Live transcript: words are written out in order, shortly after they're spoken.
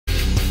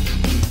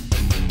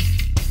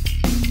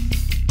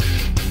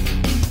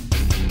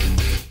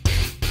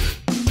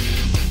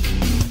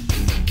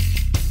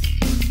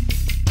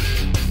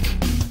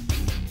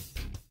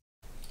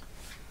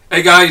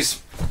Hey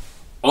guys,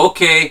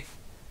 okay,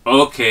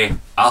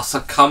 I'll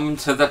succumb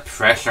to the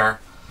pressure.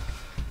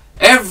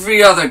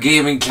 Every other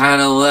gaming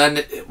channel,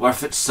 and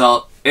worth its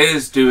salt,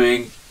 is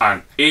doing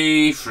an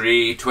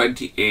E3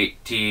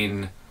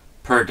 2018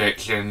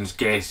 predictions,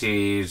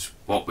 guesses,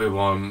 what we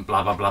want,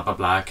 blah blah blah blah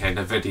blah kind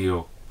of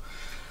video.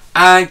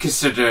 And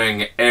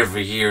considering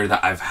every year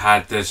that I've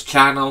had this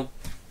channel,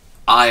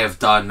 I have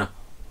done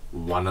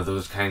one of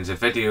those kinds of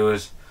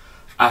videos.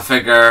 I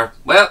figure,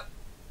 well,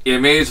 you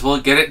may as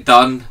well get it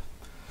done.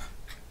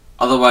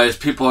 Otherwise,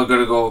 people are going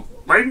to go,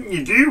 why didn't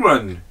you do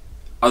one?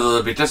 Although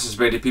there'll be just as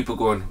many people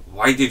going,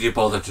 why did you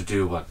bother to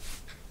do one?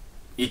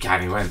 You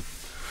can't win.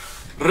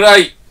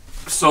 Right,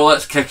 so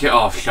let's kick it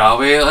off, shall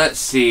we? Let's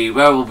see,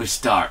 where will we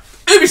start?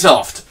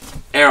 Ubisoft!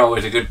 They're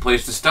always a good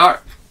place to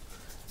start.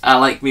 I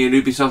like me an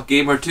Ubisoft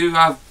game or two.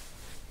 I've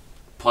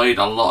played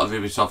a lot of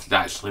Ubisoft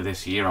actually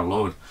this year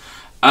alone.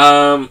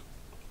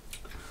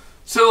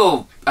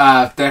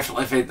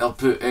 Definitely think they'll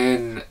put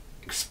in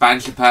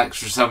expansion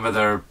packs for some of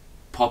their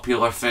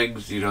popular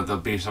things. You know, there'll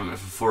be something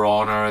for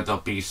Honor, there'll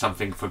be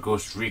something for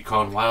Ghost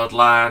Recon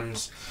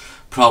Wildlands,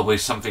 probably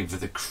something for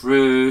the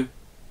crew.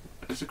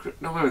 Is the crew?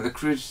 No, wait, the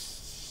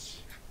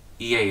crew's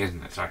EA,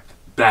 isn't it? Sorry.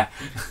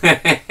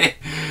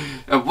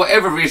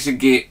 Whatever racing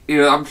game, you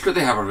know, I'm sure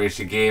they have a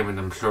racing game, and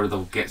I'm sure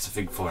they'll get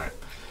something for it.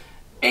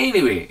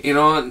 Anyway, you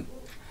know,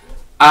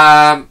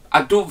 I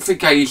don't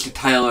think Aisha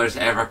Tyler's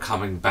ever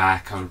coming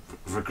back,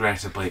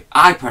 regrettably.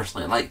 I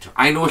personally liked her.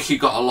 I know she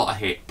got a lot of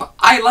hate, but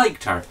I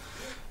liked her.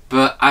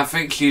 But I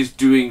think she's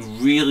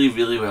doing really,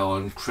 really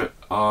well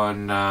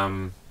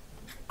on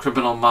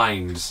Criminal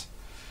Minds.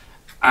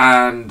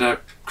 And,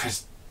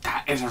 because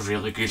that is a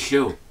really good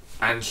show.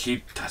 And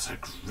she does a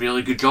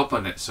really good job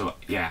on it. So,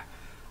 yeah,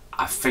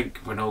 I think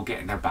we're now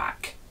getting her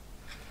back.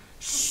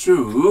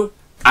 So,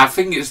 I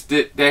think it's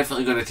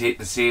definitely going to take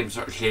the same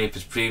sort of shape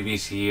as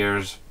previous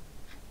years.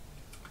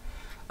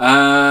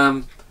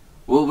 Will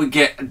we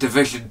get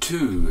Division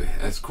 2?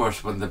 That's, of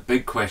course, one of the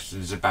big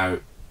questions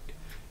about,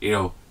 you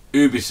know,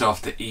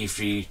 Ubisoft at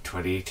E3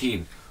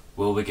 2018.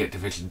 Will we get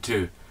Division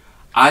 2?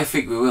 I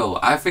think we will.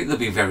 I think they'll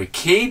be very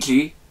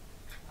cagey.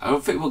 I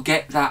don't think we'll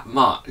get that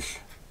much.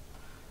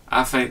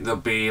 I think there'll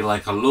be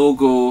like a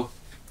logo,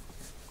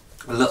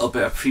 a little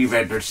bit of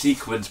pre-rendered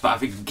sequence, but I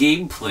think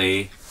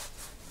gameplay,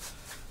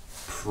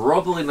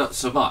 probably not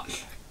so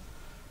much.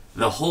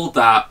 They'll hold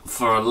that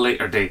for a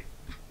later date.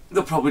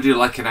 They'll probably do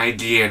like an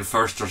IGN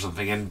first or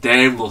something, and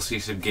then we'll see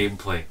some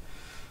gameplay.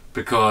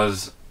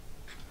 Because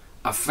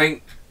I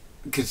think,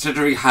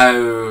 considering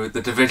how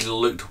the Division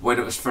looked when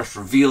it was first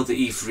revealed at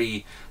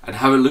E3 and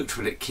how it looked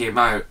when it came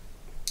out,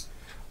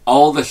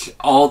 all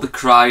the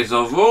cries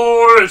of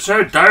 "oh, it's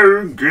a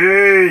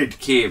downgrade"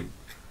 came,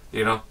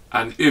 you know.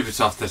 And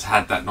Ubisoft has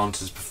had that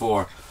nonsense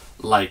before,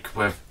 like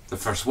with the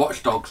first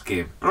Watch Dogs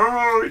game.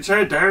 Oh, it's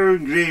a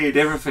downgrade.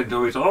 Everything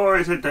always, oh,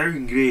 it's a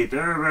downgrade.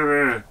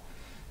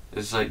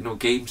 It's like, no,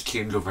 games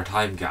change over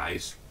time,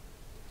 guys.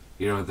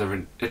 You know, they're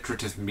an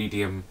iterative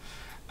medium.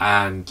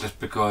 And just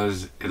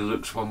because it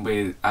looks one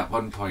way at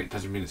one point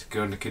doesn't mean it's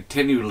going to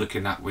continue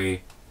looking that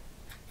way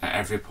at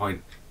every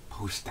point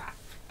post that.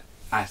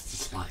 That's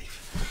just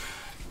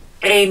life.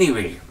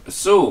 Anyway,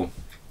 so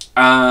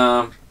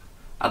I'd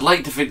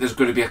like to think there's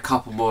going to be a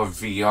couple more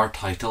VR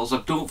titles.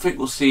 I don't think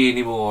we'll see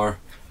any more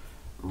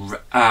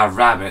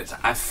rabbits.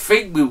 I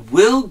think we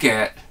will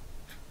get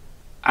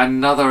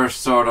another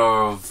sort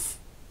of,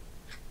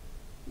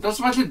 not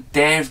so much a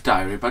dev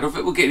diary, but I don't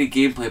think we'll get any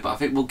gameplay, but I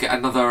think we'll get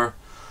another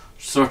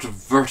sort of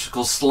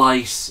vertical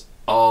slice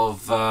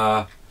of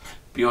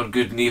Beyond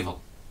Good and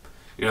Evil.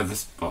 You know,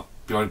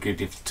 Beyond Good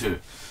and Evil 2.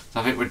 So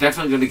I think we're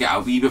definitely going to get a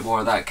wee bit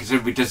more of that, because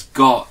we just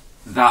got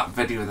that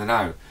video in the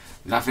now.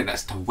 And I think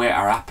that's to whet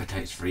our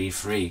appetites for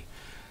E3.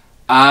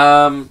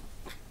 And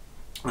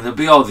there'll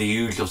be all the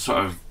usual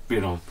sort of, you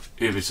know,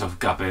 Ubisoft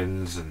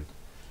gubbins and,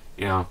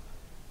 you know,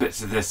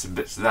 bits of this and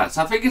bits of that.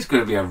 So I think it's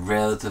going to be a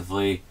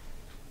relatively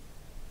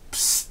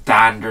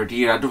standard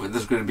year. I don't think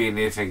there's going to be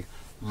anything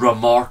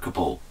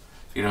remarkable.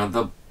 You know,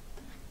 there'll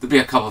be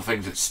a couple of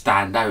things that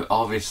stand out,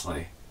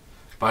 obviously.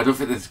 But I don't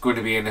think there's going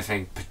to be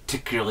anything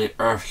particularly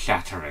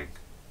earth-shattering.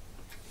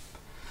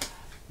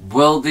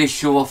 Will they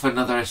show off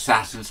another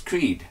Assassin's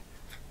Creed?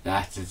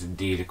 That is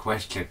indeed a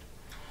question.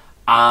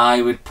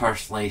 I would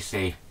personally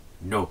say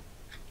no.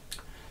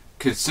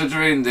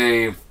 Considering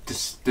they've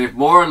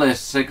more or less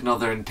signalled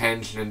their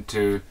intention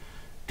to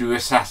do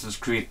Assassin's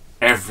Creed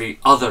every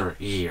other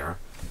year.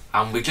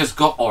 And we just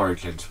got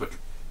Origins, which,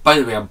 by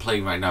the way, I'm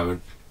playing right now and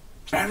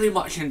very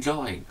much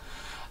enjoying.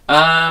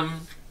 Yeah,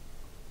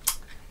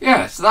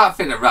 so that I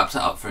think that wraps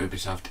it up for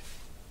Ubisoft.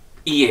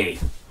 EA.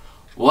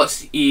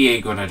 What's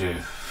EA gonna do?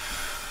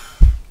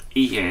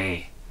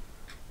 EA.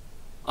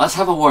 Let's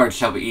have a word,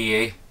 shall we,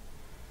 EA?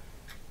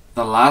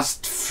 The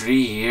last 3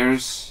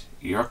 years,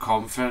 your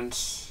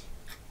conference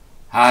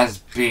has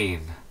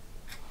been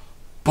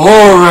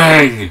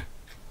boring!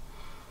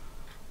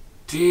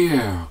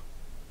 Dear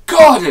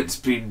God, it's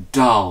been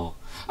dull.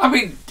 I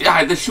mean,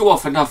 yeah, they show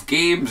off enough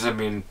games. I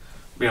mean,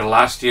 you know,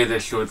 last year they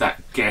showed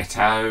that Get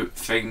Out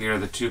thing, you know,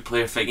 the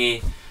 2-player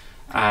thingy,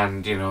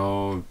 and, you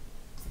know,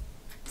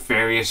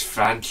 various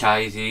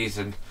franchises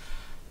and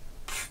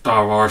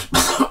Star Wars.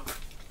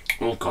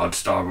 Oh God,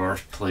 Star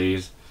Wars,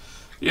 please.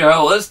 Yeah,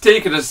 let's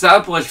take an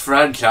established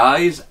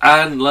franchise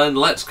and then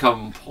let's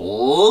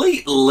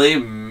completely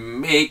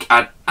make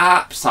an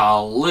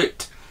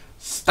absolute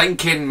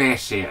stinking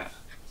mess here.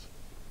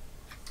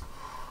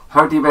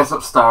 How do you mess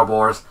up Star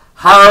Wars?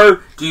 How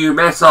do you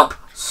mess up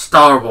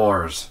Star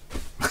Wars?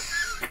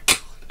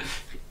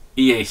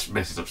 EA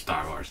messes up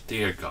Star Wars.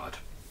 Dear God.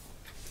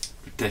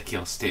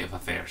 Ridiculous state of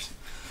affairs.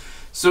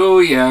 So,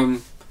 yeah,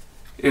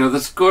 you know,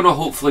 there's going to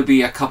hopefully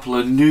be a couple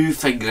of new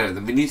things out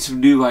there. We need some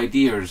new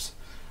ideas.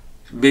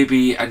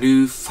 Maybe a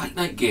new Fight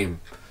Night game.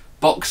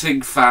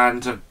 Boxing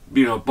fans have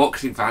been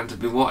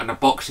wanting a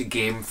boxing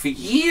game for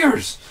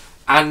years.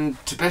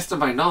 And to best of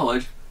my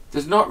knowledge,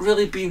 there's not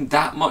really been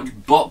that much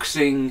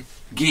boxing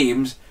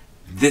games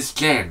this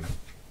gen.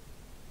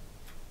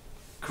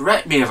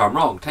 Correct me if I'm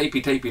wrong.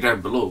 Typey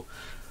down below.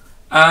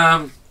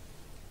 I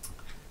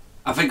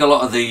think a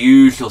lot of the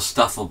usual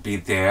stuff will be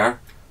there.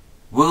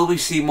 Will we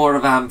see more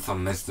of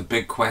Anthem is the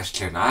big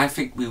question. I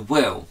think we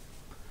will.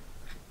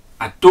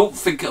 I don't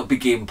think it'll be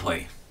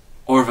gameplay.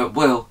 Or if it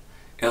will,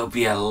 it'll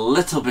be a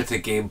little bit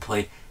of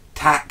gameplay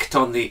tacked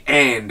on the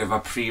end of a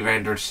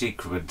pre-rendered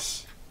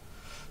sequence.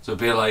 So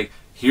it'll be like,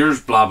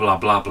 here's blah blah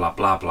blah blah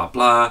blah blah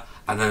blah,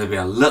 and then there'll be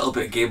a little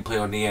bit of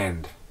gameplay on the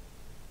end.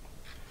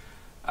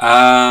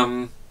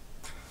 I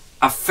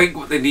think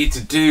what they need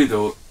to do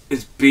though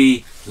is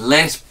be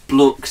less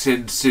blokes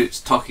in suits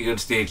talking on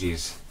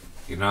stages,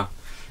 you know.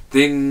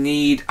 They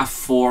need a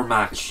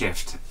format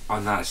shift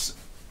on that.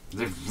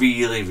 They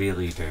really,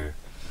 really do.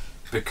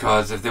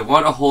 Because if they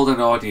want to hold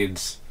an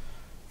audience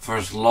for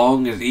as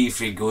long as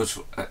E3 goes,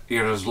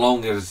 you know, as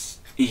long as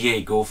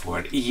EA go for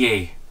it,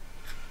 EA,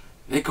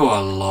 they go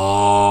a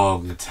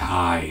long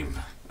time.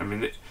 I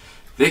mean,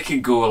 they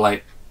can go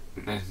like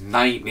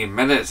 90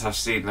 minutes. I've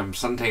seen them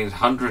sometimes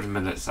 100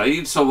 minutes. I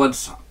even saw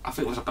once, I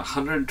think it was about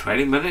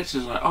 120 minutes.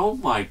 It's like, oh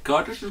my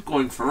God, this is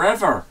going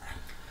forever.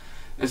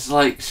 It's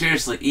like,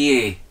 seriously,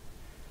 EA,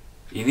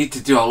 you need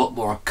to do a lot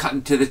more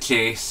cutting to the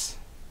chase,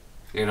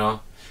 you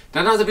know.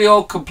 Don't have to be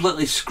all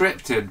completely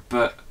scripted,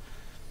 but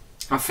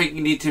I think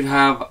you need to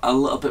have a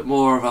little bit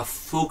more of a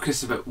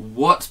focus about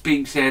what's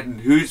being said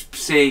and who's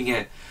saying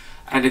it.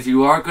 And if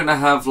you are going to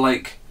have,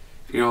 like,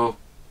 you know,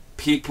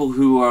 people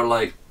who are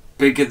like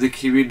big in the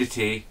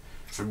community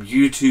from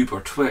YouTube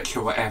or Twitch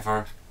or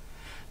whatever,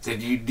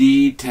 then you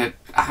need to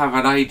have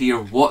an idea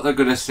of what they're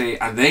going to say,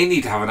 and they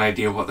need to have an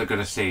idea of what they're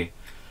going to say.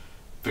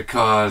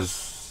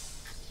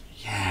 Because,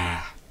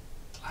 yeah,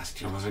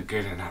 last year wasn't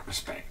good in that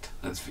respect,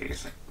 let's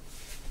face it.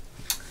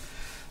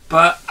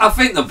 But I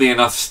think there'll be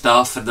enough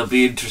stuff, and there'll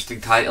be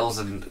interesting titles,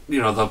 and,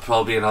 you know, there'll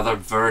probably be another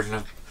version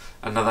of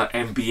another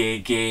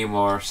NBA game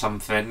or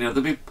something. You know,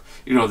 there'll be,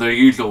 you know, their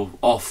usual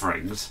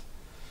offerings,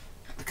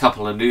 a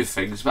couple of new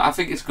things, but I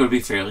think it's going to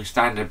be fairly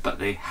standard. But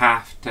they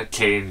have to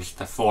change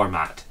the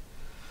format,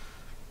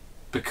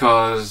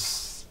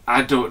 because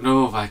I don't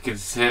know if I can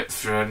sit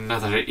for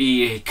another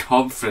EA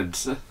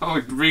conference.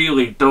 I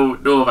really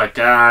don't know if I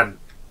can.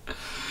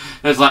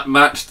 It's like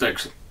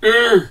matchsticks.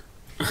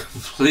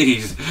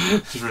 Please,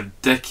 it's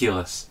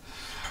ridiculous.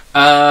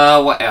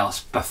 What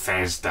else?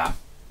 Bethesda.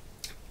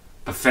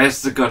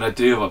 Bethesda gonna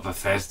do what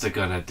Bethesda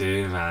gonna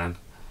do, man.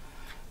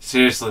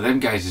 Seriously, them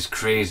guys is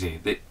crazy.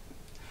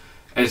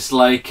 It's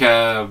like,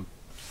 I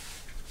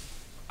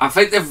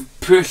think they've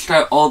pushed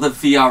out all the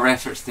VR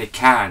efforts they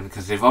can,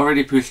 because they've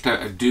already pushed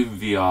out a Doom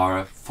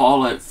VR, a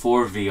Fallout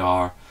 4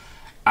 VR,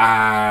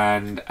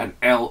 and a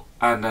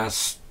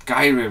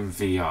Skyrim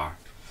VR.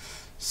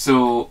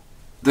 So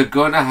they're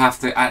gonna have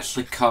to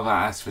actually come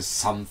at us with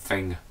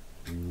something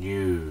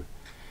new.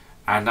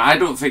 And I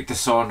don't think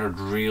Dishonored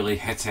really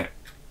hit it.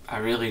 I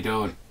really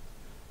don't.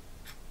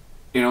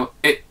 You know,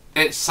 it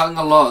sung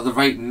a lot of the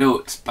right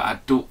notes, but I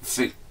don't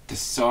think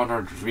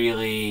Dishonored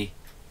really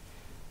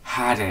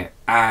had it.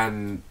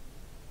 And,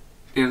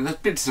 you know, there's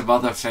been some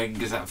other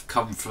things that have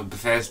come from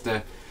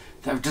Bethesda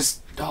that have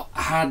just not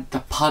had the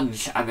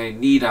punch, and they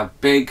need a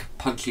big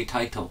punchy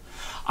title.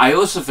 I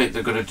also think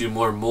they're going to do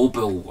more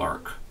mobile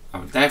work. I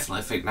would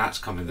definitely think that's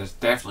coming. There's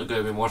definitely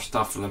going to be more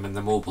stuff for them in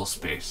the mobile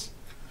space.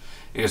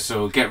 Yeah,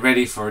 so get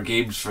ready for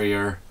games for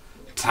your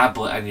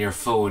tablet and your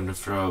phone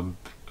from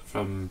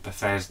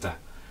Bethesda.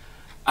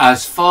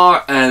 As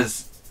far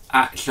as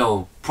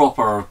actual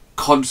proper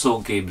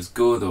console games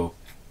go though,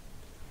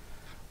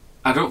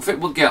 I don't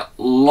think we'll get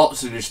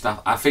lots of new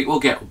stuff. I think we'll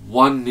get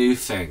one new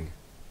thing.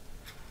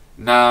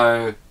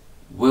 Now,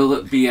 will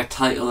it be a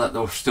title that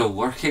they're still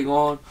working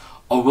on?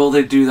 Or will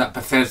they do that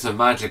Bethesda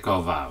magic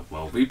of,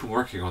 well, we've been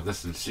working on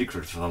this in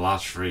secret for the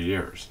last 3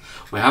 years.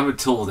 We haven't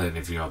told any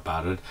of you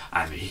about it,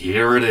 and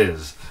here it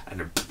is.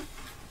 And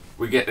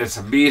we get this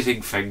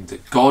amazing thing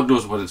that God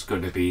knows what it's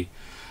going to be.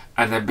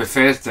 And then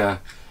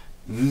Bethesda,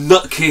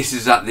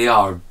 nutcases that they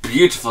are,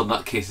 beautiful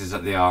nutcases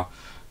that they are,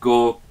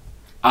 go,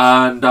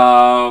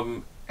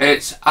 and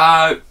it's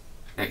out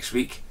next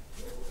week.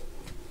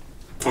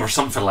 or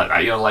something like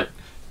that. You know, like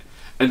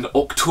in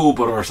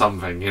October or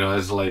something. You know,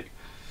 it's like,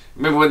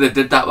 remember when they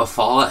did that with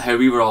Fallout? How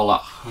we were all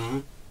like,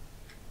 huh?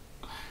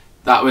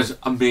 That was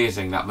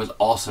amazing. That was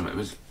awesome. It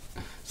was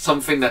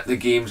something that the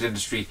games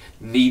industry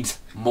needs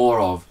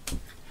more of.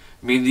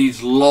 I mean,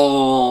 these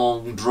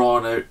long,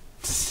 drawn out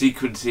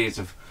sequences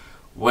of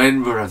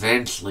when we're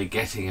eventually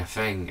getting a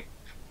thing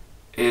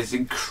is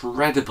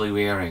incredibly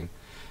wearing.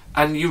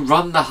 And you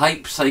run the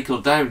hype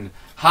cycle down.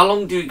 How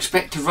long do you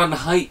expect to run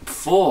hype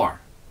for?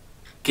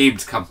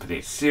 Games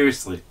companies,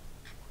 seriously.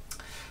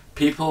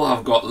 People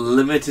have got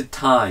limited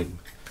time.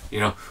 You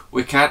know,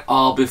 we can't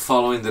all be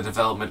following the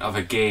development of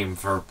a game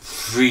for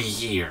 3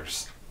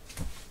 years.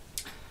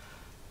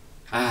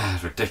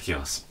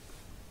 Ridiculous.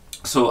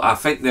 So I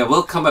think they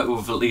will come out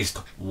with at least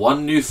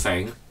one new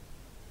thing.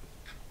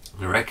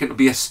 I reckon it'll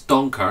be a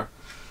stonker.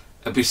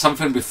 It'll be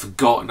something we've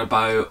forgotten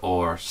about,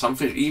 or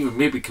something even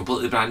maybe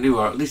completely brand new,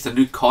 or at least a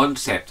new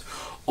concept,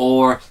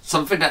 or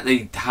something that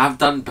they have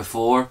done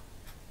before,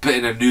 but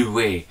in a new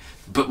way.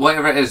 But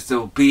whatever it is,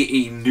 there'll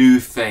be a new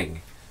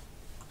thing.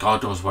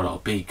 God knows what it'll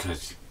be,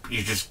 because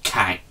you just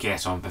can't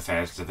guess on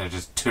Bethesda. They're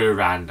just too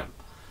random.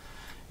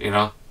 You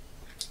know?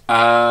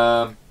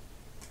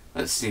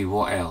 Let's see,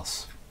 what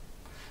else?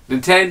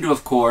 Nintendo,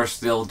 of course,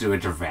 they'll do a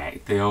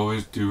direct. They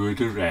always do a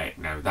direct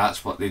now.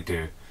 That's what they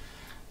do.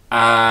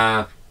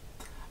 I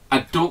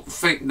don't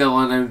think they'll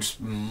announce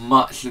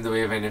much in the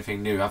way of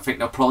anything new. I think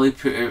they'll probably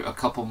put out a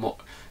couple more.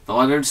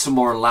 They'll announce some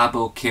more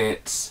Labo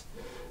kits.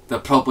 They'll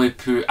probably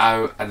put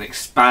out an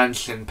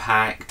expansion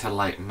pack to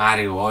like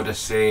Mario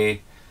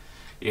Odyssey.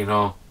 You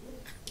know,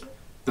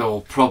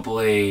 they'll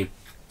probably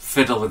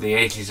fiddle with the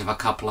edges of a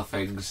couple of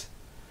things.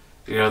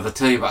 You know, they'll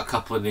tell you about a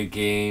couple of new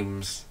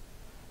games.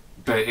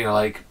 But, you know,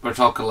 like, we're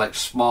talking like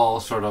small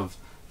sort of,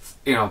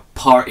 you know,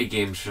 party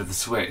games for the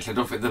Switch. I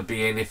don't think there'll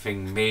be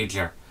anything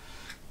major.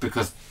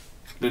 Because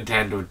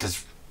Nintendo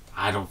does,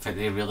 I don't think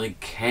they really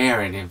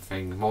care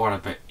anything more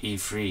about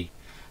E3.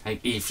 I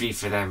think E3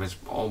 for them is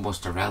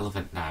almost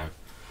irrelevant now.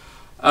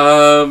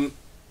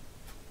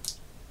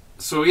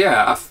 So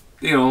yeah,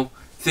 you know,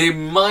 they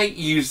might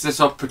use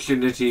this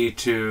opportunity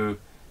to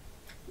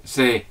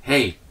say,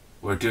 hey,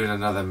 we're doing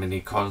another mini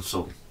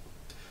console.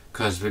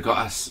 Because we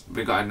got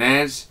a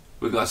NES,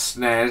 we got a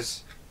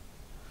SNES.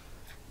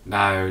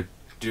 Now,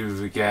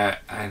 do we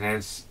get a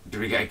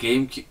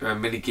GameCube, a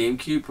mini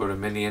GameCube, or a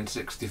mini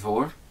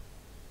N64?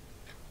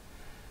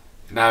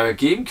 Now, a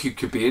GameCube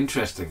could be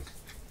interesting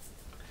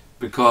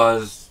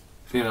because,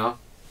 you know,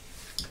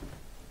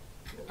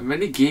 a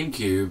mini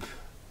GameCube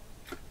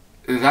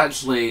is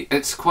actually,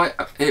 it's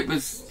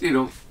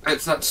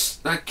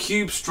that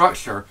cube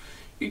structure.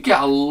 You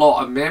get a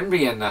lot of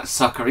memory in that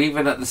sucker,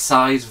 even at the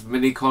size of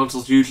mini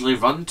consoles usually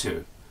run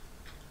to.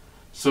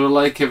 So,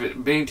 like, if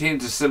it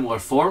maintains a similar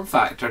form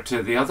factor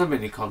to the other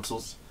mini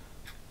consoles,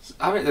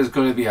 I think there's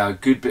going to be a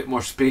good bit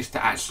more space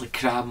to actually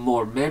cram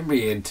more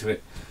memory into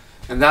it.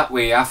 And that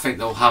way, I think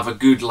they'll have a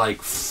good,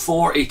 like,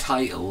 40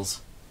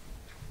 titles.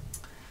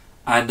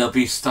 And there'll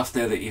be stuff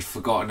there that you've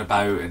forgotten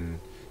about, and,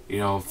 you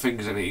know,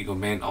 things that make you go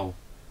mental.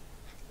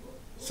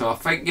 So I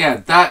think, yeah,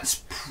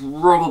 that's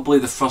probably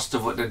the thrust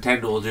of what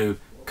Nintendo will do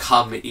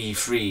come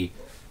E3.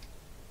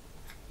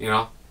 You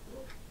know?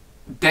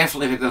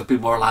 Definitely think there'll be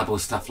more Labo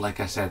stuff, like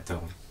I said,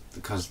 though.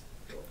 Because,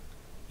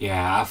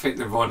 yeah, I think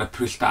they're going to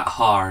push that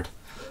hard.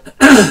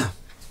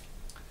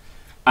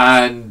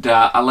 And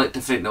I like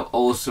to think they'll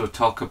also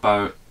talk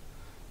about,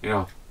 you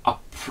know,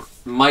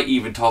 might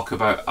even talk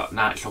about an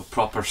actual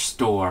proper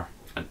store,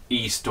 an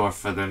e-store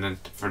for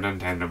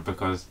Nintendo,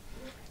 because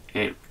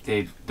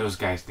those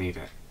guys need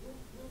it.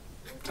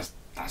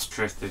 That's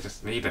truth. They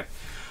just need it.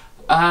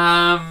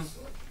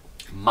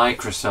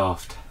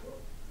 Microsoft.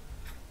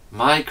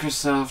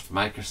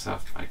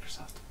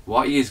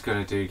 What are you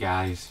gonna do,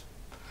 guys?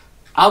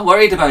 I'm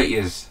worried about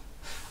yous.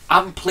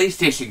 I'm a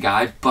PlayStation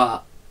guy,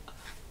 but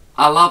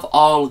I love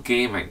all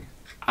gaming,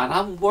 and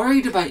I'm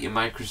worried about you,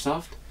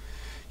 Microsoft.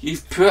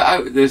 You've put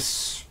out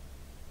this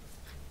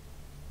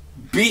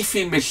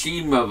beefy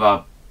machine with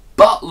a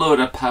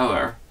buttload of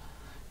power,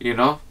 you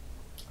know,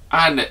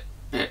 and it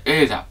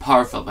is a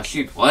powerful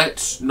machine.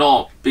 Let's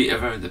not beat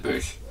around the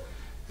bush.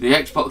 The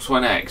Xbox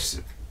One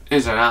X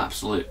is an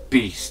absolute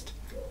beast.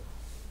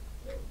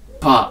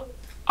 But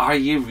are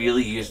you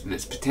really using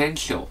its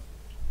potential?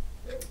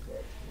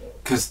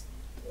 Because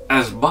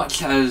as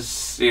much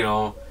as, you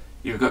know,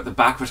 you've got the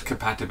backwards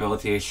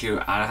compatibility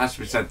issue, and it has to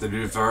be said the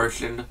new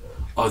version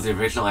of the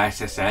original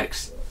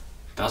SSX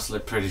does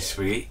look pretty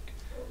sweet.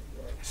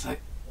 It's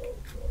like,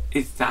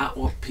 is that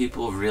what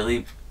people are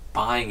really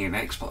buying an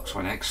Xbox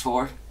One X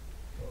for?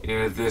 You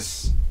know,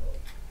 this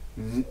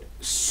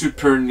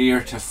super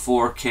near to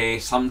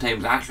 4K,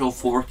 sometimes actual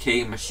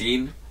 4K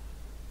machine?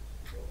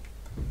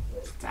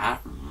 Is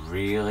that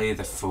really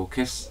the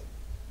focus?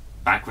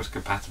 Backwards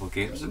compatible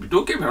games? I mean,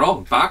 don't get me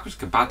wrong, backwards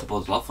compatible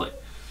is lovely.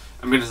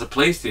 I mean, as a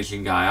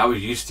PlayStation guy, I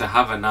was used to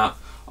having that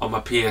on my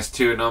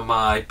PS2 and on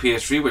my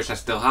PS3, which I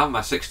still have,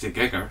 my 60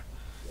 gigger,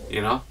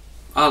 you know?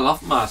 I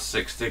love my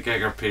 60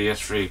 gig or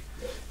PS3.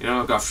 You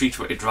know, I've got a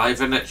 320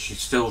 drive in it. She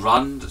still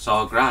runs. It's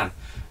all grand.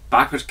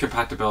 Backwards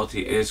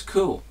compatibility is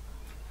cool.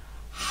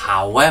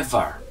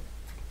 However,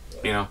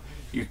 you know,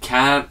 you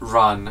can't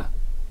run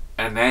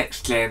a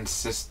next gen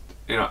system.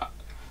 You know,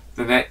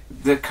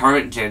 the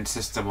current gen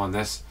system on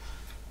this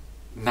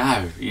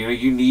now. You know,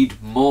 you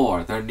need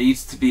more. There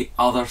needs to be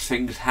other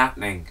things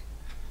happening.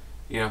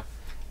 You know,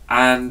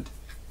 and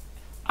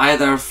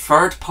either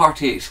third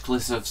party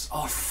exclusives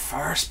or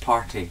first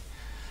party.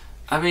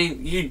 I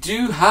mean, you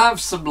do have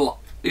some,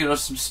 you know,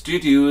 some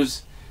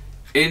studios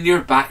in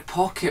your back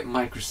pocket,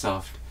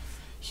 Microsoft.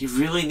 You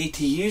really need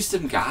to use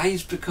them,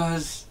 guys,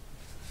 because,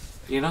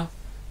 you know,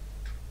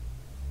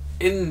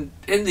 in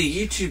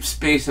the YouTube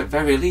space at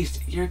very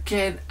least, you're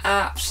getting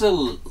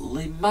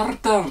absolutely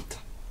murdered.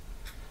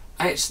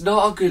 It's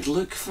not a good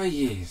look for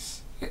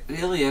yous. It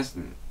really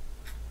isn't.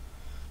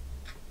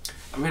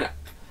 I mean,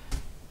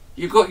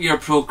 you've got your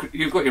pro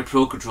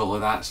controller.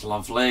 That's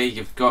lovely.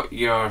 You've got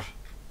your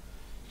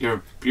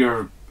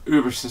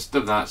Uber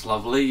system. That's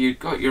lovely. You've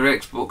got your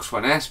Xbox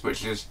One S,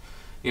 which is,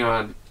 you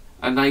know,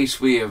 a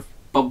nice way of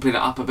bumping it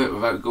up a bit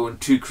without going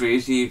too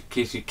crazy in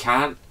case you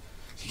can't.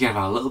 So you can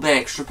have a little bit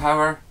extra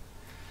power.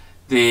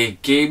 The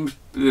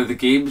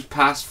games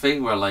pass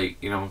thing, where,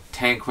 like, you know,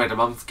 10 quid a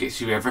month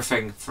gets you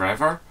everything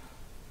forever,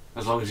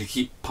 as long as you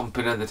keep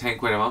pumping in the 10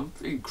 quid a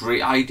month.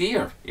 Great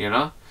idea, you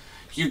know.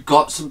 You've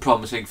got some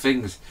promising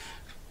things,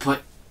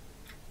 but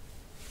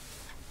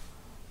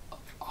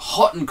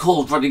hot and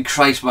cold running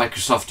Christ,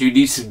 Microsoft, you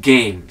need some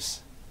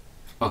games,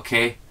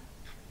 okay?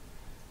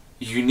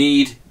 You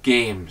need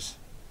games.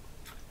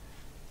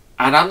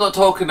 And I'm not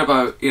talking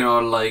about, you know,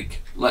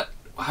 like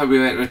how we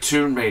went with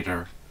Tomb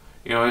Raider.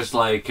 You know, it's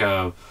like,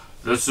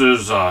 this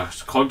is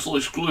console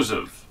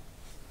exclusive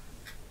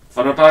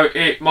for about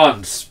 8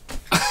 months.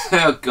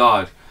 Oh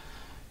God,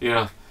 you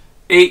know,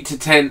 8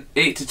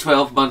 to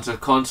 12 months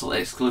of console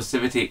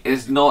exclusivity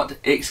is not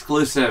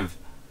exclusive.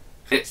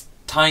 It's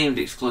timed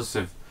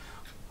exclusive.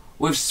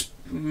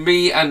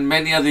 Me and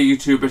many other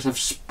YouTubers have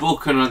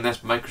spoken on this,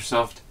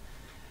 Microsoft.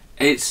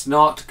 It's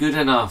not good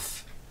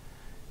enough.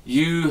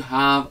 You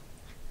have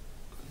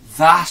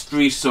vast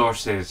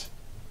resources,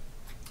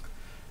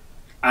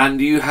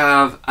 and you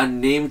have a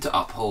name to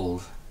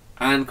uphold,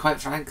 and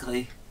quite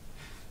frankly,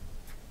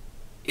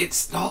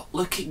 it's not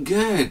looking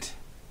good.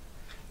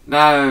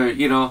 Now,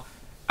 you know,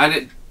 and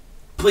it,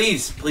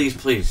 please,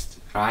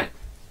 right,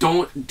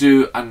 don't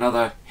do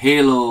another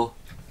Halo,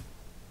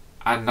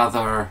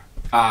 another,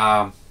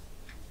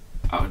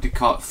 what do you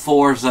call it,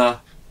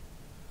 Forza.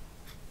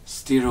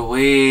 Steer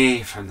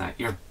away from that.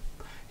 Your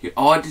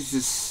audience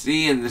is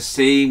seeing the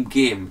same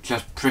game,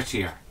 just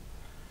prettier.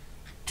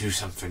 Do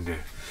something new.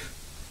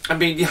 I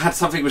mean, you had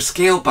something with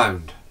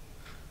Scalebound.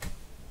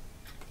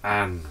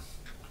 And,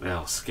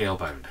 well,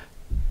 Scalebound.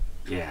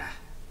 Yeah.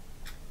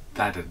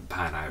 That didn't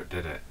pan out,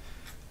 did it?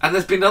 And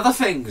there's been other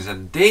things,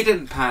 and they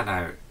didn't pan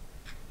out.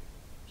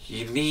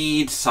 You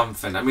need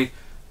something. I mean,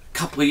 a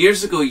couple of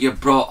years ago, you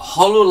brought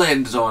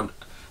HoloLens on,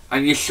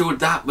 and you showed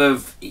that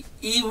with,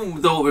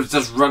 even though it was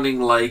just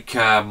running like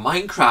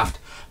Minecraft,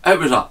 it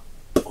was up.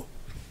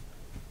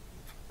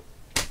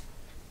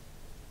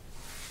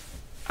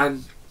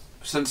 And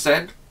since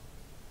then,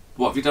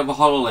 what have you done with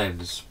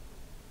HoloLens?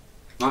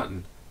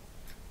 Nothing.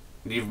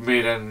 You've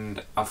made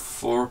a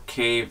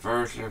 4K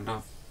version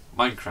of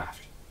Minecraft.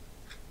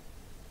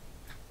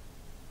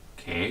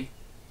 Okay.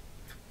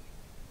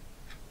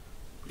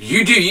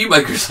 You do you,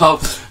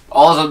 Microsoft.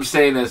 All I'm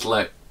saying is,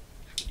 like,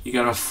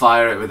 you're gonna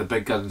fire it with the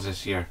big guns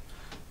this year.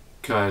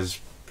 Because,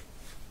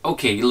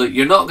 okay, look,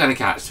 you're not gonna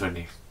catch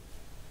 20.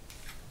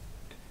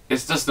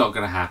 It's just not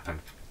gonna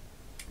happen.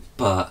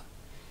 But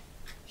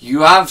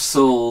you have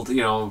sold,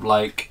 you know,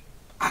 like,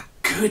 a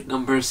good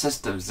number of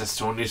systems. That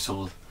Sony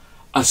sold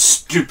a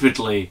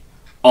stupidly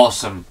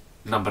awesome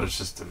number of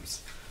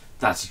systems.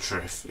 That's the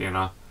truth, you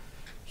know.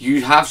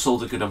 You have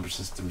sold a good number of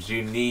systems.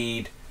 You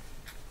need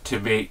to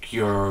make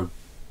your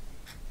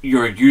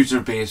user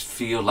base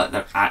feel like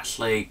they're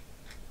actually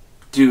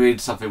doing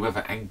something with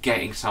it and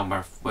getting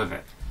somewhere with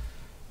it.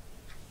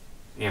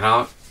 You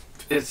know,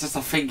 it's just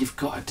a thing you've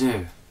got to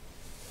do.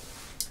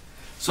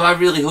 So I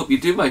really hope you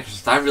do,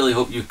 Microsoft. I really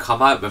hope you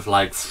come out with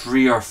like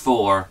 3 or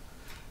 4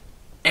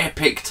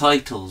 epic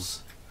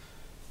titles.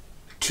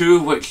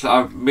 2 which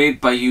are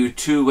made by you,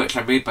 2 which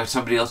are made by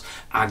somebody else,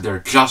 and they're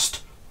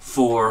just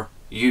for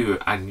you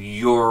and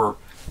your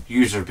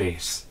user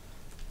base.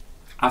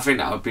 I think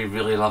that would be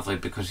really lovely,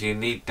 because you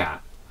need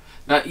that.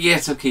 Now,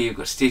 yes, okay, you've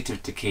got State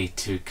of Decay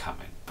 2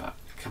 coming, but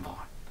come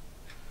on.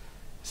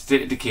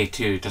 State of Decay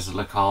 2 doesn't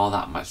look all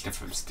that much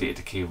different from State of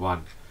Decay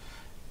 1.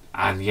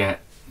 And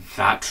yet,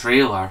 that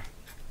trailer,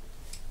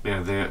 you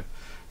know,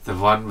 the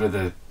one with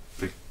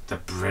the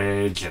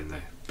bridge and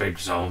the big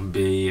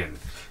zombie and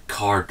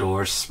car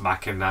doors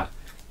smacking that,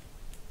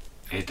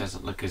 it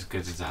doesn't look as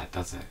good as that,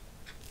 does it?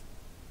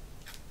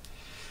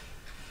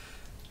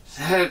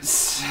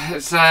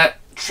 It's a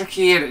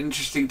tricky and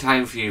interesting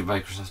time for you,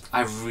 Microsoft.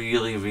 I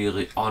really,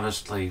 really,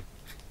 honestly,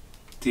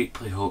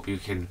 deeply hope you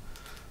can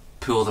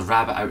pull the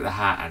rabbit out of the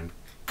hat and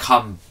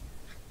come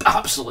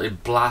absolutely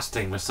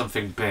blasting with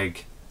something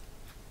big.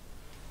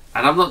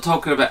 And I'm not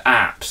talking about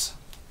apps,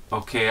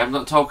 okay? I'm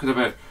not talking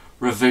about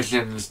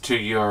revisions to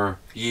your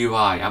UI.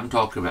 I'm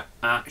talking about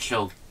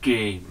actual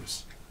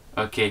games,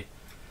 okay?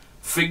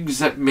 Things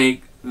that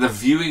make the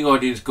viewing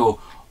audience go,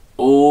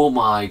 oh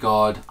my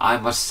god, I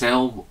must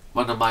sell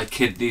one of my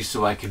kidneys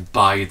so I can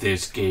buy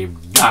this game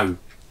now.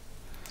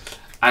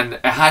 And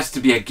it has to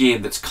be a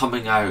game that's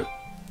coming out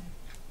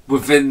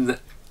within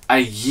a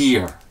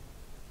year,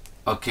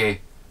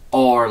 okay,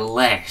 or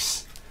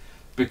less,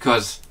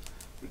 because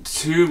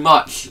too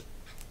much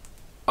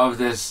of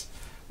this,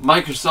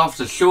 Microsoft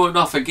is showing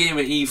off a game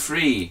at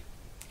E3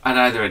 and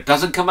either it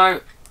doesn't come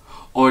out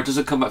or it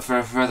doesn't come out for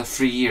a further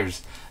 3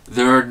 years.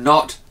 There are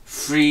not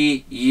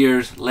 3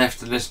 years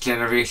left in this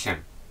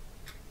generation.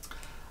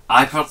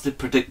 I personally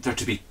predict there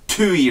to be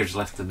 2 years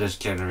left in this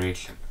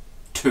generation.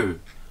 2.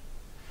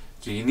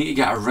 So you need to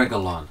get a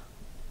wriggle on.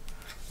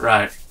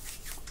 Right.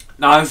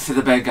 Now for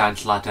the big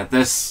enchilada.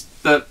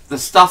 The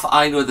stuff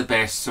I know the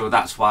best, so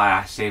that's why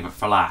I save it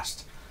for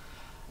last.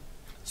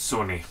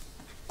 Sony.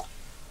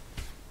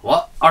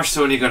 What are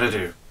Sony going to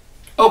do?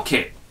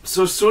 Okay,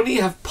 so Sony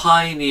have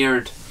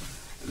pioneered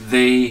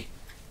the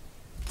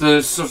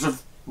sort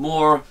of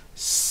more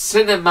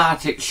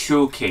cinematic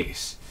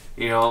showcase,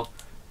 you know,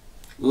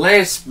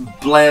 less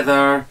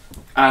blether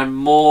and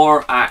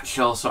more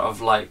actual sort of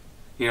like,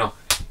 you know,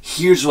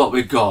 here's what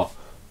we got,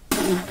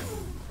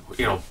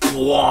 you know,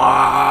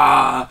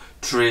 blah,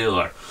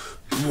 trailer,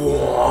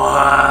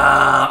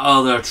 blah,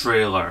 other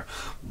trailer,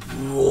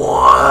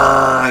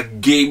 blah,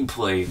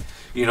 gameplay,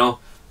 you know,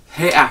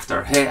 hit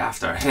after hit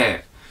after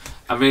hit.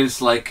 I mean, it's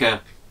like,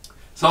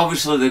 so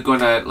obviously they're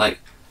gonna like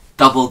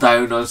double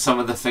down on some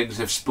of the things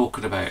they've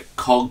spoken about.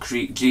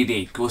 Concrete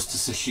Genie, Ghost of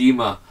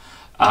Tsushima,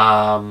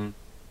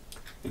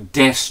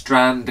 Death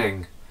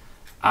Stranding,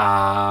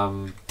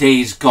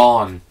 Days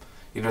Gone.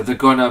 You know, they're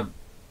gonna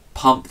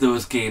pump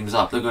those games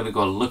up. They're gonna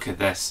go, look at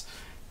this.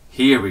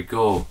 Here we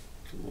go.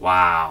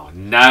 Wow,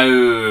 now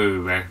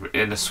we're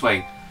in the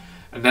swing.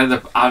 And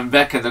then I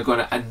reckon they're going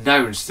to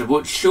announce, they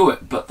won't show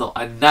it, but they'll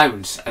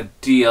announce a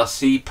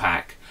DLC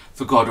pack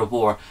for God of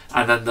War,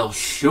 and then they'll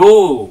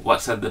show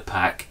what's in the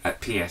pack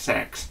at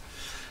PSX.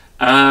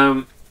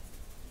 I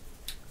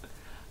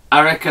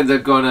reckon they're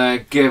going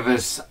to give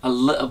us a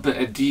little bit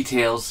of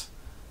details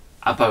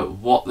about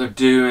what they're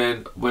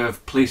doing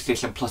with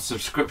PlayStation Plus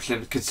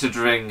subscription,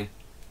 considering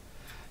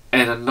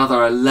in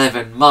another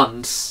 11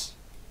 months,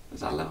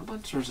 is that 11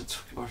 months or is it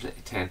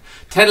 10?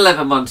 10,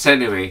 11 months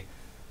anyway,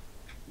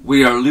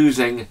 we are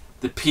losing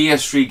the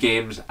PS3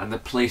 games and the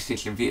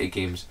PlayStation Vita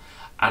games.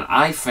 And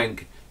I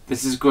think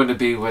this is going to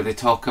be where they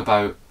talk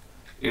about,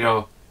 you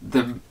know,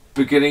 the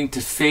beginning to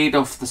fade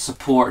off the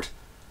support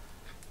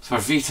for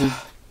Vita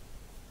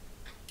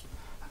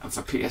and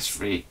for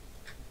PS3.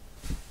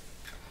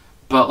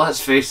 But let's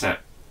face it,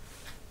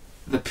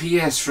 the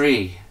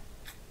PS3,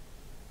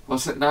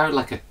 what's it now,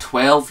 like a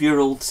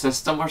 12-year-old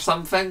system or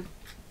something?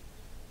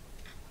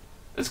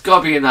 It's got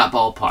to be in that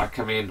ballpark.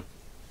 I mean,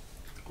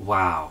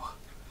 wow.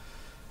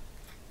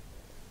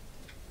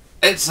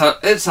 It's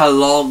a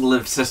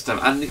long-lived system,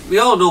 and we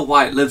all know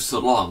why it lives so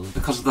long,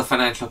 because of the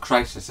financial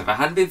crisis. If it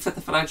hadn't been for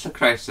the financial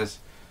crisis,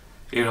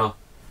 you know,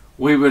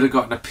 we would have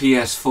gotten a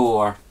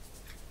PS4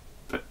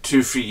 but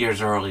 2-3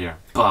 years earlier,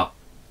 but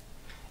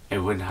it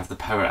wouldn't have the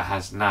power it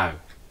has now.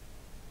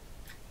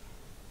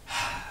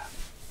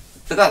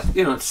 But that,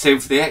 you know, it's the same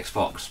for the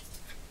Xbox.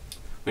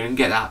 We didn't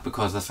get that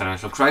because of the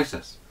financial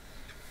crisis.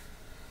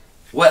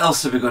 What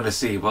else are we going to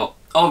see? Well,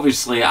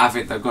 obviously I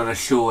think they're going to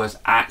show us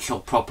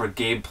actual proper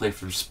gameplay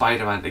from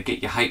Spider-Man to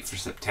get you hyped for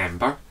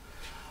September.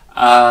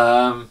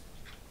 I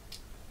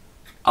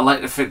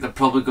like to think they're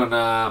probably going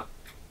to...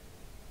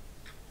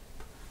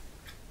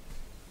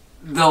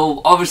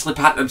 They'll obviously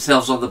pat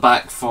themselves on the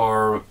back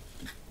for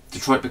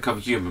Detroit Become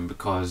Human,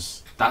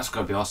 because that's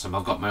going to be awesome.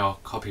 I've got my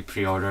copy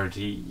pre-ordered.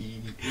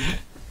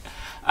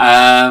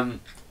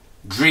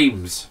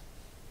 Dreams.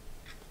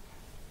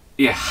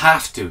 You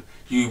have to.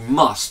 You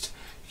must.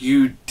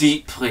 You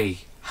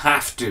deeply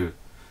have to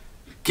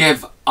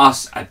give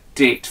us a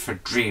date for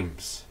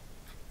Dreams.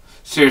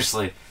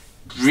 Seriously,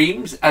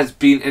 Dreams has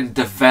been in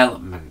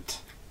development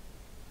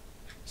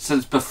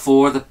since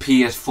before the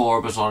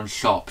PS4 was on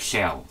shop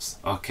shelves,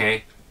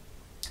 okay?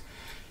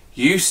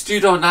 You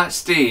stood on that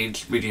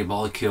stage, Media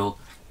Molecule,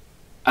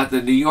 at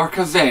the New York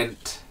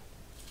event,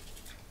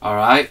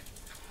 alright?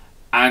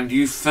 And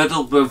you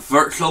fiddled with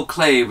virtual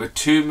clay with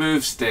 2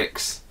 move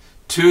sticks,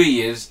 2 of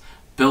yous,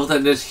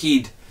 building this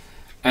head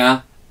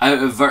out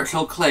of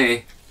virtual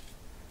clay,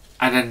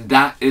 and then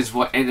that is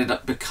what ended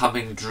up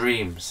becoming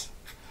Dreams.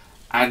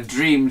 And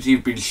Dreams,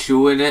 you've been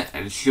showing it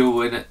and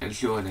showing it and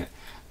showing it,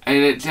 and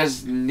it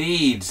just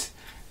needs,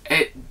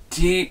 it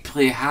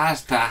deeply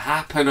has to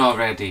happen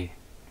already.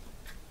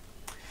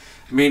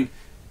 I mean,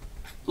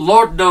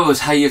 Lord knows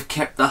how you've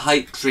kept the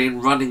hype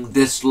train running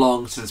this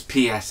long since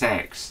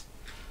PSX,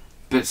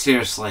 but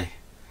seriously,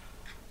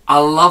 I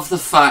love the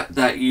fact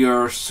that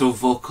you're so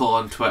vocal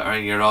on Twitter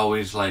and you're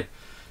always like,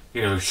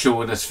 you know,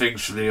 showing us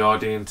things for the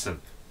audience, and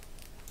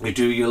you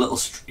do your little,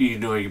 you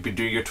know, you be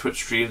doing your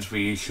Twitch streams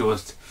where you show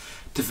us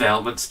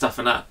development stuff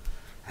and that,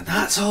 and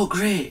that's all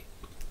great.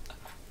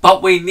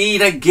 But we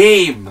need a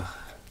game.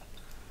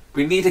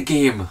 We need a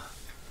game.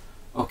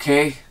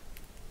 Okay?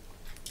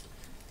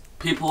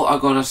 People are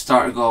going to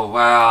start to go,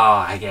 well,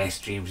 I guess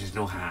streams is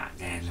no harm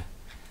then.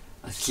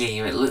 Let's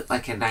game, it looked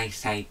like a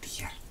nice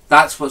idea.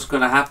 That's what's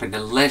going to happen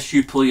unless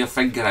you pull your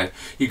finger out.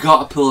 You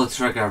got to pull the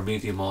trigger,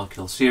 Media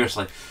Molecule.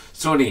 Seriously.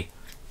 Sony,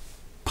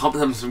 pump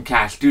them some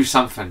cash. Do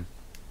something.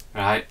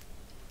 Right?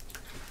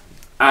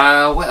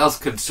 What else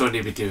can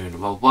Sony be doing?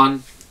 Well,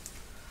 one,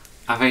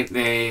 I think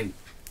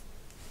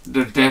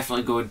they're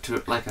definitely going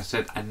to, like I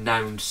said,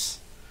 announce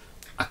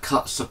a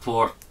cut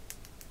support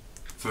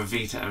for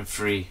Vita and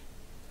Free.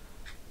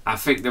 I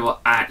think they will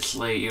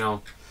actually, you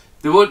know,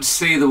 they won't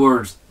say the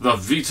words, the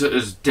Vita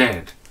is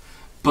dead,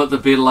 but they'll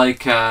be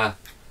like,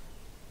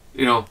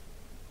 you know,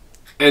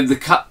 in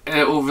the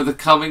over the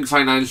coming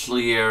financial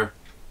year,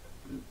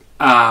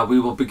 we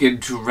will begin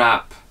to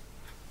wrap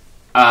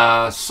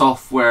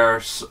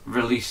software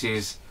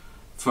releases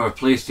for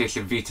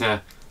PlayStation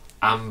Vita,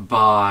 and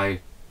by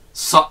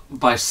summer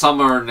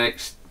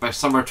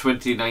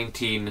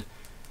 2019,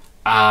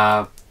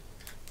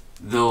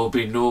 there'll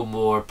be no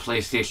more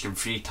PlayStation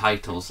 3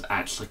 titles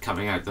actually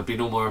coming out. There'll be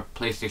no more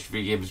PlayStation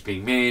 3 games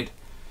being made.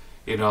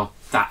 You know,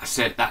 that's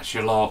it. That's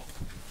your law.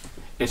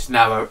 It's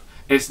now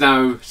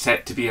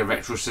set to be a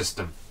retro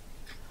system,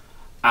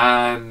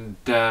 and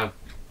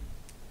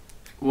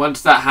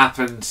once that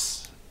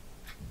happens,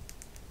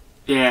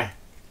 yeah,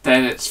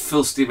 then it's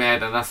full steam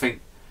ahead. And I think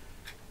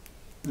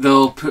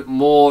they'll put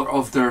more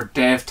of their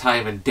dev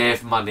time and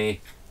dev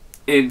money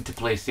into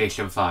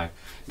PlayStation 5.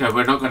 Now,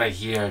 we're not going to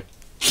hear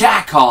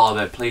jack all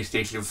about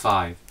PlayStation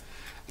 5.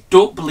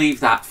 Don't believe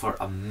that for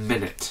a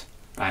minute.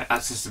 Right,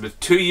 that system is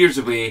 2 years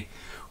away.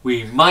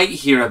 We might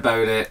hear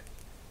about it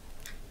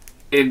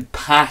in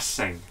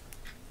passing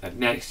at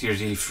next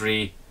year's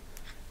E3.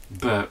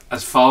 But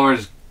as far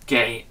as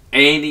getting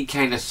any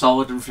kind of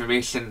solid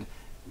information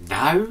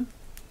now,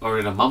 or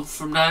in a month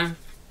from now,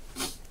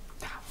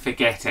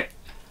 forget it.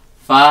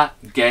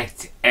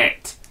 Forget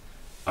it.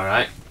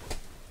 Alright?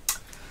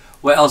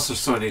 What else is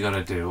Sony going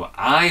to do?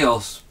 I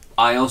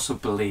also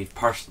believe,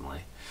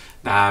 personally,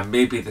 now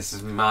maybe this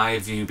is my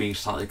view being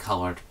slightly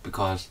coloured,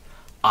 because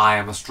I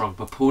am a strong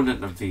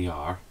proponent of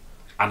VR,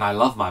 and I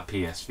love my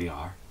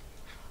PSVR.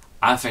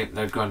 I think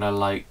they're going to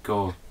like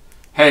go,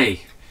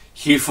 hey,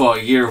 you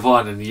thought year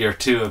 1 and year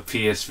 2 of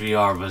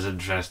PSVR was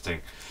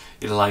interesting.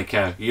 You know, like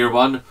year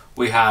 1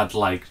 we had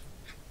like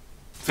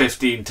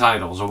 15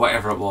 titles or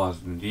whatever it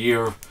was, and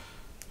year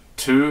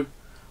 2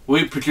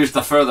 we produced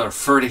a further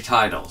 30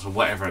 titles or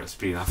whatever it's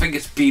been. I think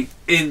it's been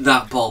in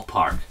that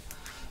ballpark.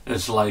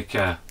 It's like,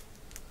 well,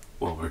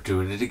 we're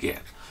doing it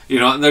again. You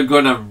know, and they're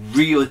going to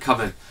really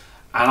come in.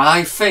 And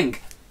I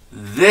think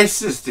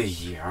this is the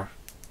year,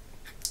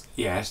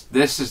 yes,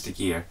 this is the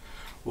year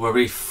where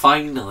we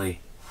finally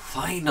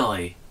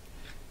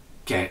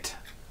get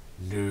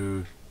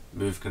new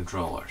Move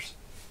controllers.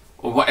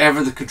 Or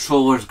whatever the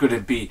controller is going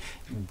to be.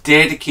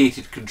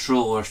 Dedicated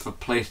controllers for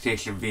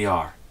PlayStation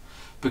VR.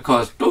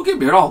 Because, don't get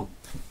me wrong,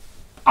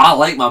 I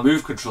like my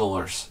Move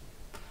controllers.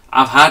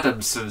 I've had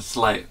them since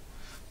like,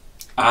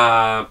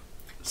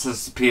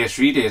 since the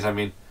PS3 days. I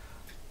mean,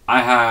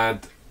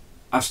 I've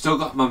still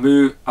got my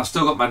Move, I've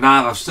still got my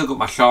Nav, I've still got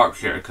my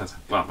Sharpshooter, because,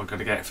 well, I'm going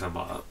to get it for them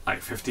at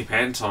like 50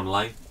 pence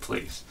online,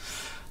 please.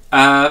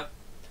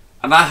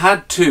 And I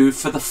had 2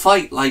 for the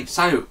Fight Lights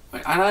Out,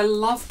 and I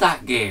love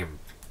that game.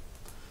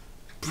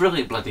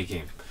 Brilliant bloody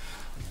game.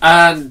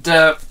 And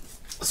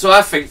so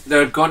I think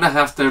they're going to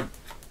have to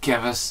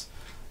give us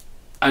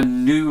a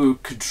new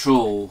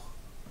control,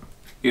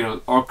 you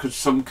know, or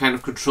some kind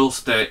of control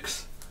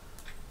sticks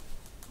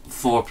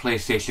for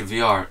PlayStation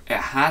VR. It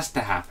has to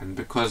happen,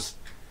 because,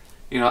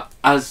 you know,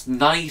 as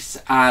nice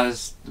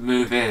as the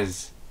Move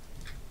is,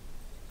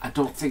 I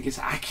don't think it's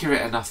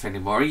accurate enough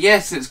anymore.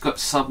 Yes, it's got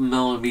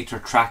sub-millimeter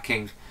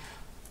tracking,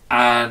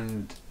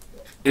 and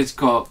it's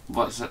got,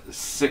 what's it,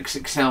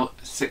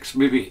 6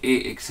 maybe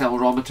 8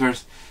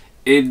 accelerometers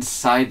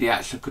inside the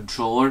actual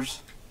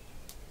controllers.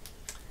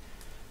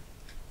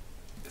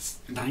 It's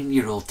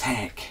 9-year-old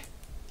tech.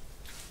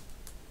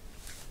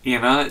 You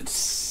know,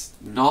 it's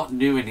not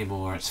new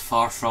anymore. It's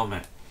far from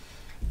it.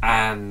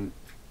 And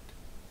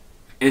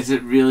is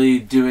it really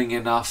doing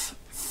enough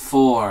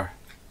for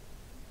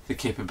the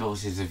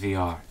capabilities of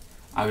VR?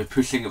 Are we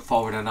pushing it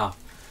forward enough?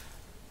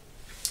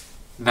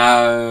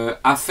 Now,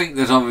 I think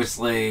there's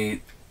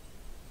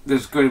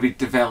going to be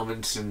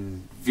developments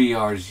in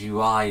VR's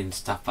UI and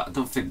stuff, but I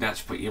don't think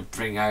that's what you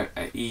bring out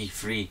at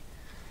E3.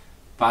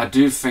 But I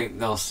do think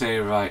they'll say,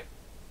 right,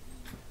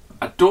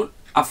 I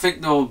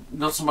think there'll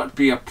not so much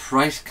be a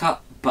price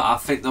cut, but I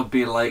think there'll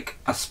be like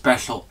a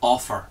special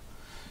offer.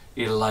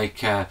 You know,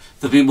 like,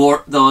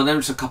 they'll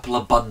announce a couple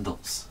of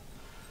bundles.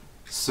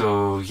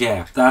 So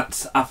yeah,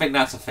 I think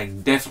that's a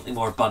thing. Definitely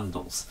more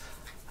bundles.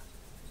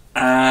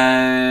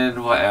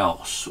 And what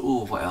else?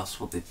 Oh, what else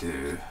will they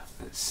do?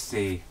 Let's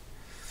see.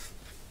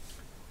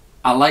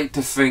 I like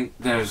to think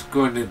there's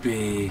going to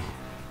be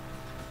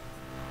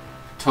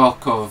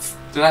talk of...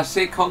 Did I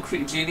say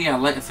Concrete Genie? I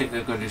like to think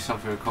they're going to do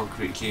something with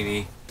Concrete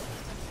Genie.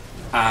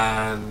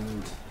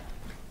 And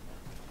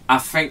I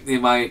think they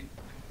might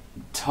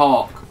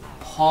talk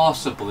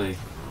possibly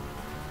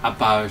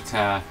about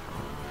a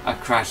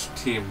Crash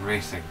Team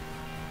Racing.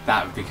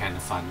 That would be kind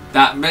of fun.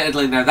 That,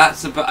 admittedly, now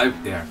that's a bit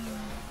out there.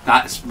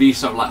 That's me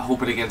sort of like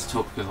hoping against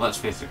hope, because let's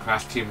face it,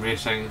 Crash Team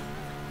Racing,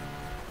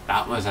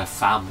 that was a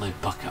family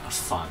bucket of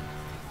fun.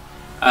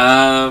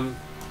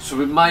 So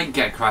we might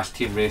get Crash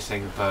Team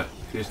Racing, but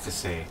who's to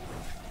say?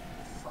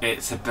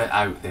 It's a bit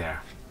out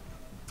there.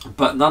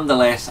 But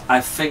nonetheless,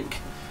 I think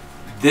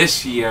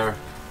this year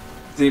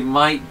they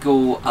might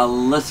go a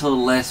little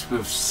less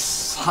with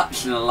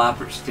such an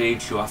elaborate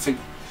stage show. I think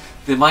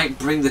they might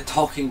bring the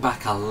talking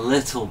back a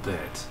little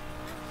bit.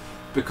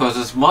 Because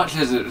as much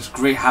as it was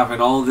great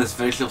having all this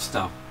visual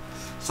stuff,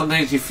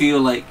 sometimes you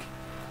feel like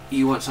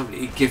you want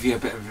somebody to give you a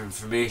bit of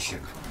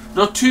information.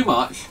 Not too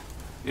much,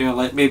 you know,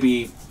 like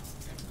maybe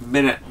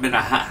minute and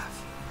a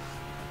half.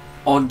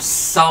 On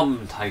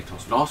some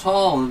titles, not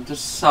all,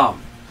 just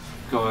some.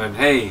 Going,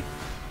 hey,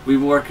 we've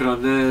been working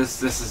on this,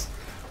 this is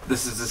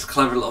this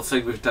clever little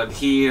thing we've done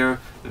here,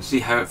 and see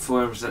how it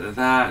forms into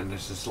that, and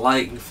there's this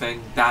lighting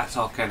thing, that's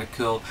all kind of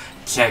cool,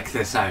 check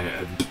this out,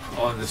 and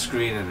on the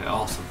screen, and it's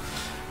awesome.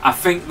 I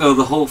think though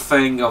the whole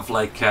thing of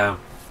like, you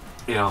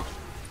know,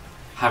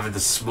 having the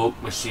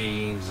smoke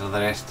machines and the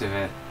rest of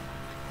it,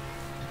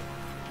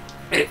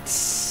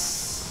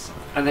 it's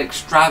an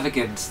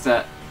extravagance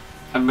that,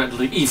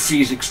 admittedly,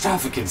 E3's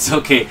extravagance,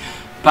 okay,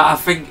 but I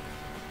think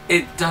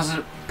it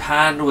doesn't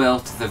pan well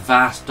to the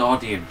vast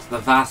audience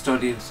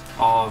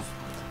of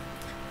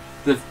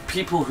the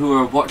people who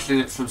are watching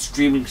it from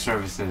streaming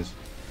services.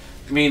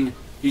 I mean,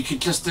 you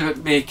could just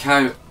make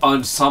out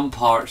on some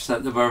parts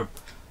that there were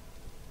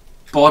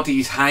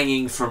bodies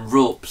hanging from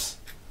ropes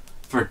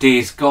for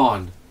Days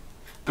Gone,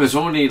 but it's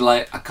only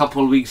like a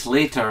couple of weeks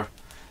later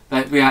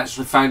that we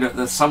actually found out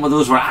that some of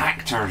those were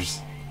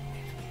actors,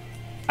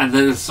 and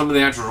then some of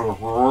the actors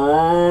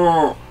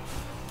were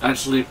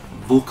actually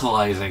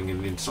vocalizing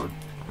in sort of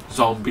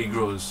zombie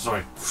groans,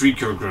 sorry,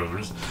 freaker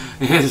groans.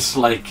 It's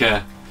like,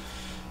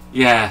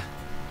 yeah.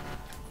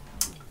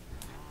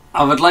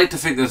 I would like to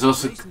think there's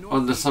also,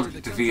 on the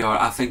subject of VR,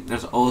 I think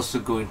there's also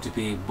going to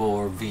be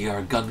more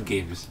VR gun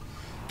games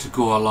to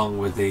go along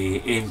with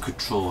the aim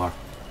controller.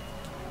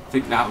 I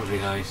think that would be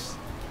nice.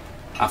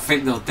 I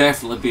think there'll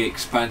definitely be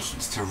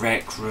expansions to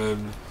Rec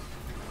Room,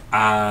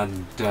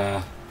 and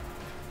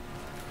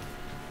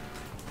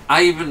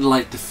I even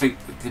like to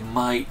think that they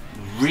might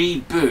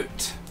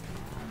reboot,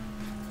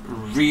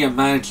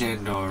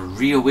 reimagine, or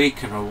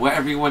reawaken, or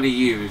whatever you want to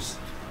use,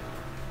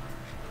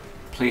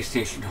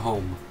 PlayStation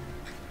Home,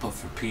 but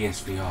for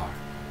PSVR.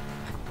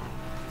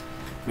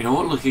 I mean, it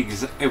won't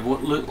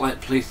look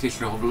like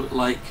PlayStation Home look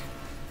like,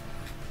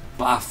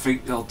 but I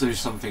think they'll do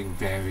something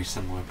very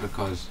similar,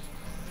 because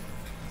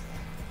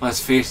let's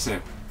face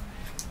it,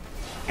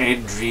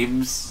 End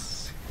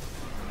Dreams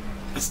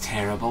is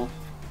terrible,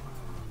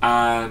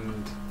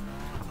 and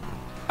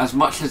as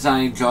much as I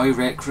enjoy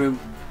Rec Room,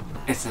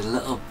 it's a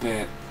little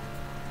bit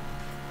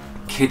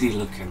kiddie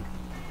looking.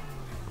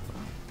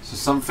 So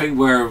something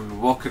where we're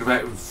walking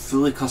about with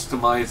fully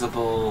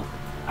customizable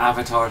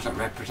avatars that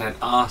represent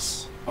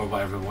us, or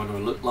whatever we want to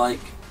look like.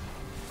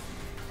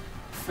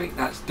 I think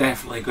that's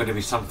definitely going to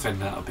be something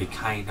that'll be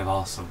kind of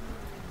awesome.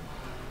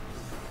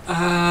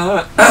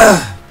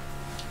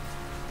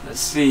 Let's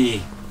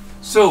see.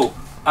 So,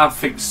 I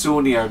think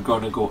Sony are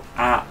going to go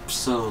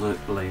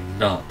absolutely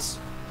nuts.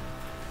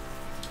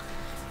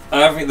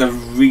 I think they're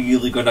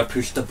really going to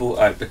push the boat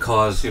out,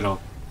 because, you know,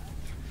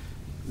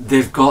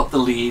 they've got the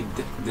lead,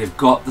 they've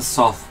got the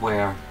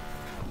software,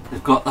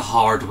 they've got the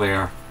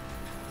hardware,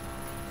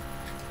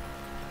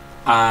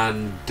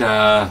 and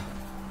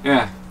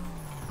yeah,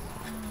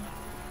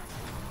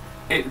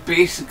 it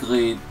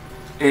basically,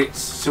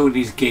 it's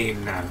Sony's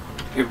game now.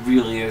 It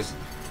really is.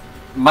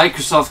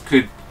 Microsoft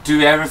could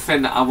do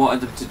everything that I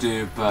wanted them to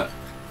do, but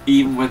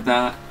even with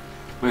that,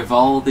 with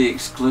all the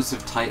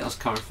exclusive titles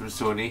coming from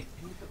Sony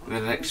in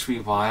the next wee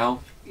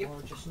while,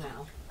 Or just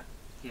now.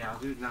 yeah, I'll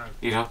do it now.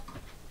 You know,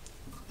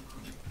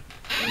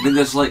 I mean,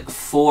 there's like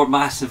 4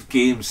 massive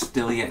games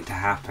still yet to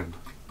happen,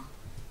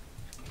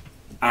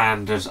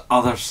 and there's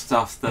other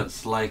stuff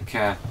that's like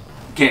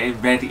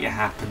getting ready to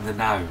happen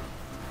now.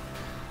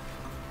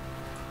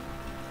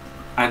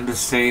 And the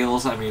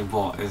sales, I mean,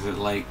 what is it,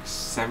 like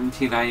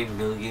 79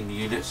 million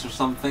units or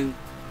something?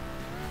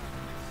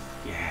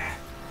 Yeah,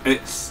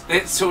 it's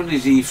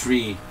Sony's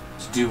E3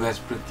 to do as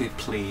they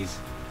please.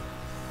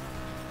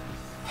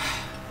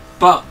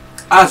 But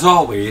as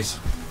always,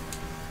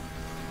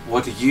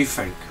 what do you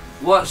think?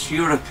 What's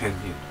your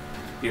opinion?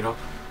 You know,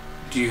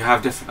 do you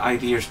have different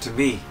ideas to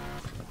me?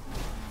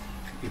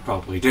 You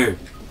probably do.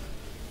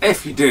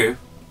 If you do,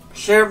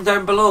 share them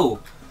down below.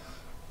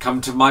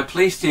 Come to my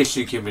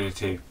PlayStation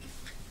community.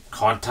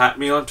 Contact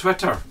me on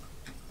Twitter.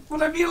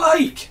 Whatever you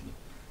like.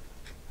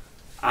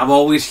 I'm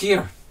always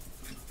here.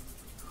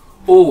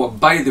 Oh, and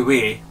by the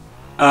way,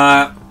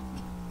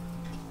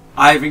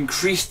 I've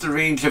increased the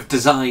range of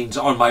designs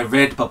on my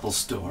Redbubble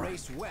store.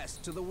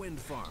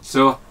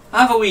 So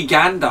have a wee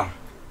gander.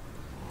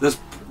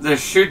 There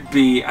should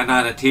be an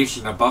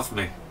annotation above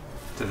me,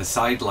 to the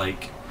side,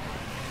 like,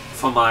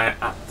 for my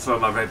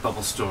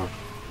Redbubble store.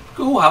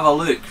 Go have a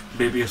look.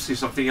 Maybe you'll see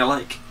something you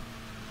like.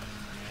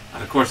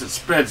 And of course, it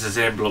spreads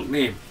the Zenbloke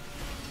name,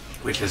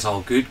 which is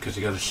all good because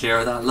you got to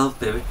share that love,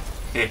 baby.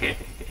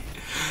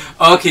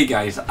 Okay,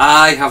 guys,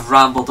 I have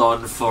rambled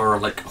on for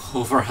like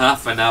over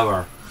half an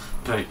hour,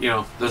 but you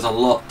know, there's a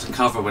lot to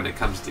cover when it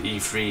comes to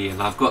E3,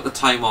 and I've got the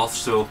time off,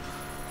 so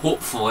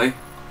hopefully,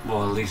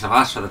 well, at least I've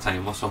asked for the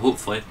time off, so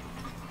hopefully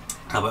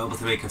I'll be able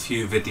to make a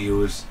few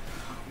videos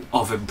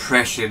of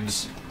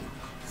impressions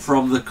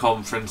from the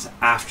conference,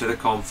 after the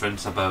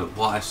conference, about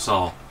what I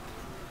saw,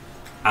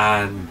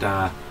 and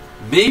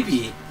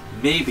maybe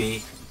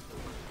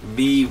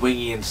me,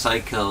 Wingy and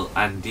Cycle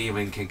and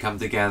Demon can come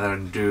together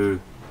and do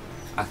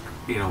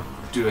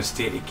a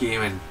State of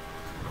Gaming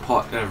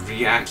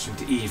reaction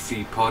to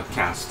E3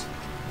 podcast.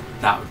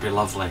 That would be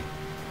lovely.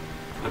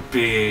 It'd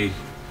be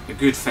a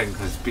good thing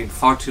because it's been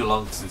far too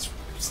long since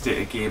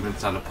State of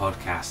Gaming's done a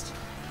podcast.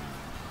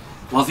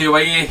 Love you,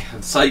 Wingy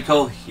and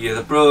Cycle. You're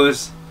the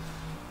bros.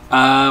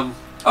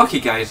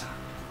 Okay, guys.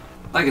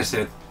 Like I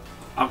said,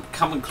 I'm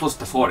coming close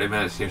to 40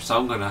 minutes here, so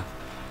I'm gonna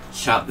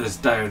shut this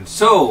down.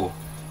 So,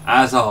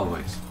 as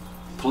always,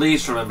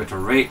 please remember to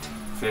rate,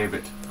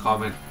 favourite,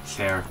 comment,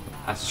 share,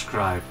 and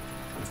subscribe.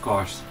 And of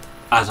course,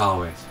 as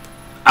always,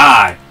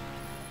 I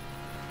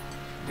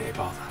nay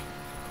bother.